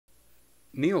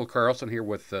Neil Carlson here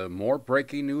with more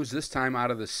breaking news, this time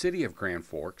out of the city of Grand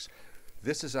Forks.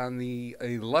 This is on the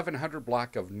 1100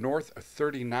 block of North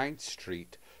 39th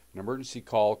Street. An emergency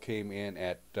call came in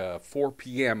at 4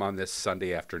 p.m. on this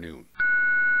Sunday afternoon.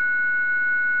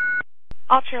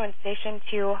 Alter Station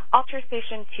 2. Alter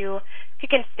Station 2. If you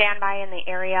can stand by in the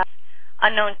area.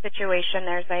 Unknown situation.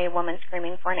 There's a woman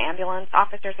screaming for an ambulance.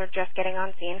 Officers are just getting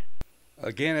on scene.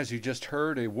 Again, as you just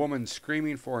heard, a woman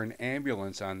screaming for an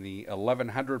ambulance on the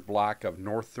 1100 block of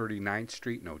North 39th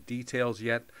Street. No details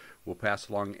yet. We'll pass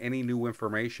along any new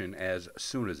information as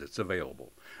soon as it's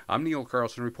available. I'm Neil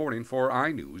Carlson reporting for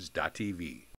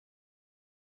iNews.TV.